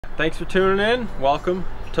thanks for tuning in. Welcome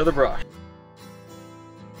to the brush.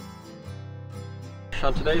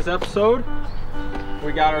 On today's episode,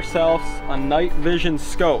 we got ourselves a night vision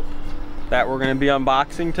scope that we're going to be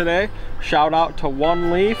unboxing today. Shout out to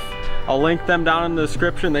OneLeaf. I'll link them down in the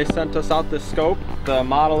description. They sent us out this scope. The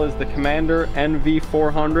model is the Commander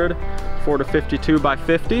NV400 4-52 by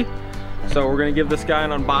 50. So we're going to give this guy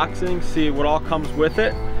an unboxing, see what all comes with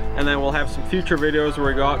it, and then we'll have some future videos where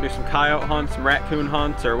we go out and do some coyote hunts, some raccoon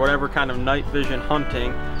hunts, or whatever kind of night vision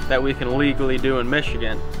hunting that we can legally do in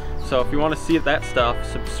Michigan. So if you want to see that stuff,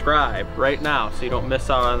 subscribe right now so you don't miss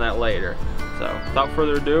out on that later. So without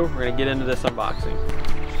further ado, we're going to get into this unboxing.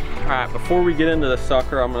 Alright, before we get into this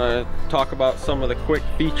sucker, I'm going to talk about some of the quick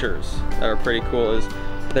features that are pretty cool.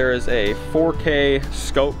 There is a 4K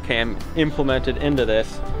scope cam implemented into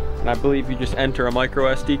this, and I believe you just enter a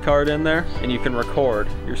micro SD card in there and you can record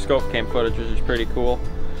your scope cam footage, which is pretty cool.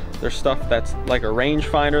 There's stuff that's like a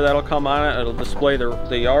rangefinder that'll come on it. It'll display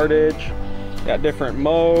the yardage. Got different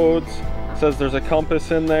modes. It says there's a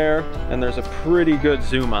compass in there, and there's a pretty good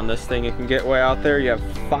zoom on this thing. You can get way out there. You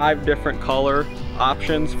have 5 different color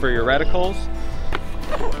options for your reticles.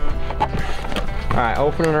 All right,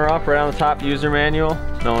 opening her up right on the top, user manual.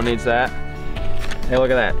 No one needs that. Hey,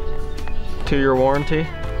 look at that. 2-year warranty.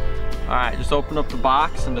 All right, just open up the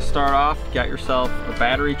box, and to start off, you got yourself a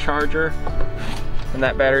battery charger. And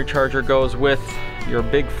that battery charger goes with your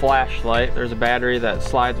big flashlight. There's a battery that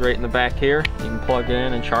slides right in the back here. You can plug it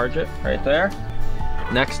in and charge it right there.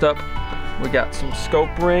 Next up, we got some scope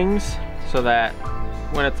rings so that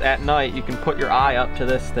when it's at night, you can put your eye up to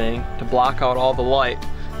this thing to block out all the light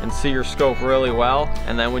and see your scope really well.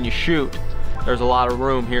 And then when you shoot, there's a lot of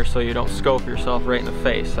room here so you don't scope yourself right in the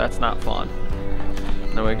face. That's not fun.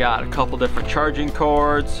 And then we got a couple different charging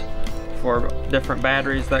cords for different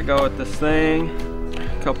batteries that go with this thing.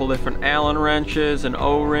 Couple different Allen wrenches and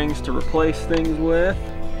O-rings to replace things with.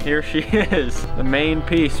 Here she is, the main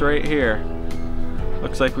piece right here.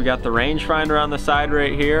 Looks like we got the rangefinder on the side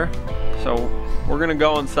right here. So we're gonna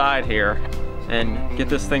go inside here and get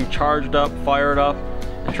this thing charged up, fired up,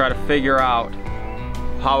 and try to figure out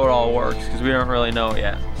how it all works, because we don't really know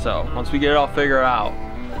yet. So once we get it all figured out,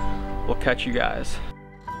 we'll catch you guys.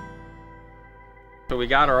 So we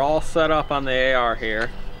got her all set up on the AR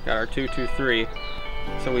here. Got our 223.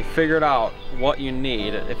 So we figured out what you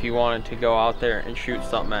need if you wanted to go out there and shoot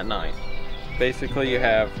something at night. Basically, you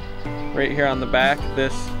have right here on the back,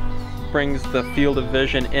 this brings the field of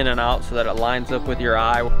vision in and out so that it lines up with your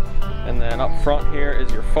eye. And then up front here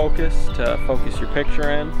is your focus to focus your picture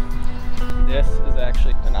in. This is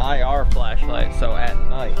actually an IR flashlight, so at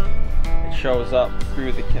night it shows up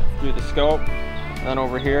through the scope. And then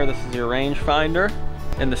over here, this is your rangefinder.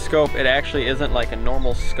 In the scope, it actually isn't like a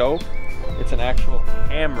normal scope. It's an actual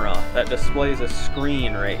camera that displays a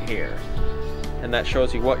screen right here, and that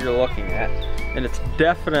shows you what you're looking at. And it's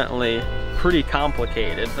definitely pretty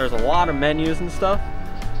complicated. There's a lot of menus and stuff,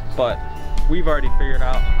 but we've already figured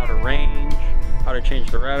out how to range, how to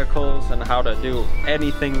change the reticles, and how to do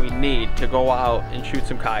anything we need to go out and shoot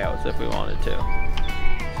some coyotes if we wanted to.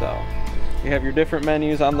 So you have your different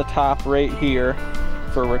menus on the top right here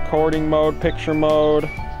for recording mode, picture mode,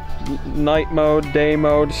 night mode, day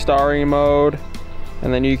mode, starry mode,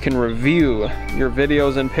 and then you can review your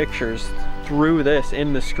videos and pictures through this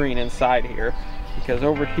in the screen inside here, because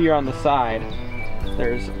over here on the side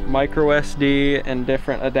there's micro SD and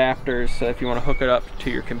different adapters, so if you want to hook it up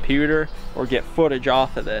to your computer or get footage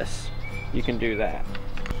off of this, you can do that.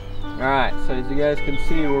 Alright, so as you guys can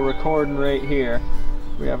see, we're recording right here.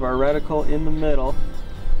 We have our reticle in the middle.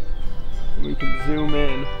 We can zoom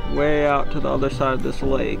in way out to the other side of this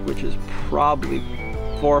lake, which is probably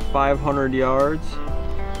 400 or 500 yards.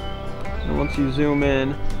 And once you zoom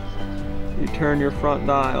in, you turn your front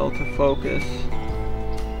dial to focus.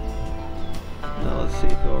 Now let's see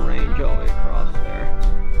if it'll range all the way across there.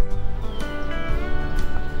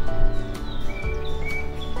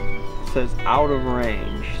 It says out of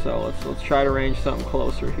range, so let's try to range something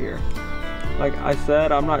closer here. Like I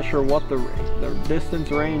said, I'm not sure what the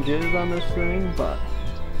distance range is on this thing, but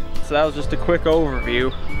so that was just a quick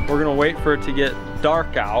overview. We're gonna wait for it to get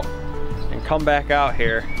dark out and come back out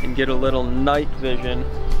here and get a little night vision,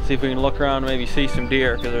 see if we can look around and maybe see some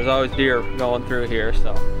deer, because there's always deer going through here.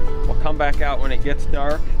 So we'll come back out when it gets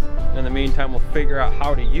dark. In the meantime, we'll figure out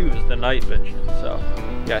how to use the night vision. So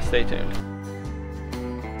you guys stay tuned.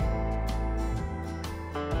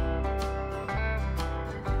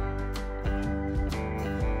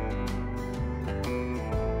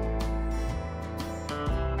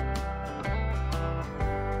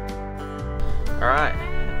 Alright,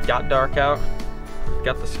 got dark out.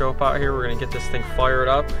 got the scope out here. We're gonna get this thing fired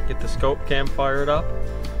up, get the scope cam fired up.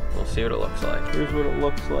 We'll see what it looks like. Here's what it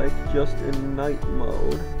looks like just in night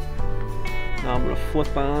mode. Now I'm gonna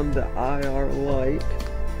flip on the IR light.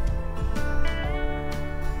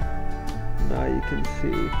 Now you can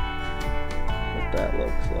see what that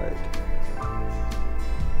looks like.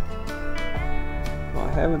 Well,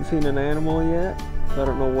 I haven't seen an animal yet, so I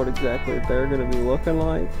don't know what exactly they're gonna be looking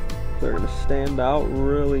like. If they're gonna stand out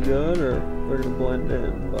really good or they're gonna blend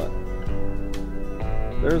in, but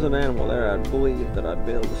there's an animal there. I believe that I'd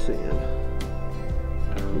be able to see him.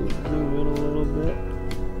 Zoom in a little bit.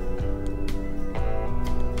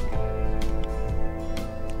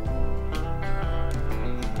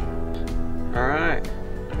 Alright,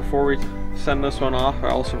 before we send this one off, I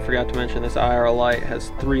also forgot to mention this IR light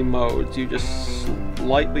has 3 modes. You just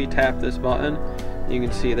lightly tap this button. You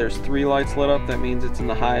can see there's 3 lights lit up. That means it's in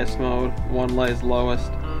the highest mode, 1 light is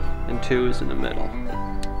lowest, and 2 is in the middle.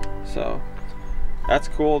 So that's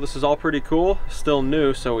cool. This is all pretty cool. Still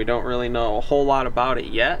new, so we don't really know a whole lot about it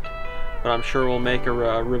yet. But I'm sure we'll make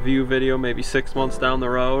a review video maybe 6 months down the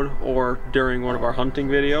road, or during one of our hunting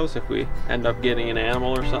videos. If we end up getting an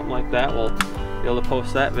animal or something like that, we'll be able to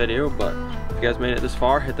post that video. But if you guys made it this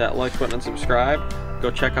far, hit that like button and subscribe.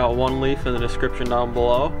 Go check out OneLeaf in the description down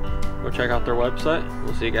below. Go check out their website.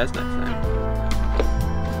 We'll see you guys next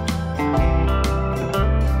time.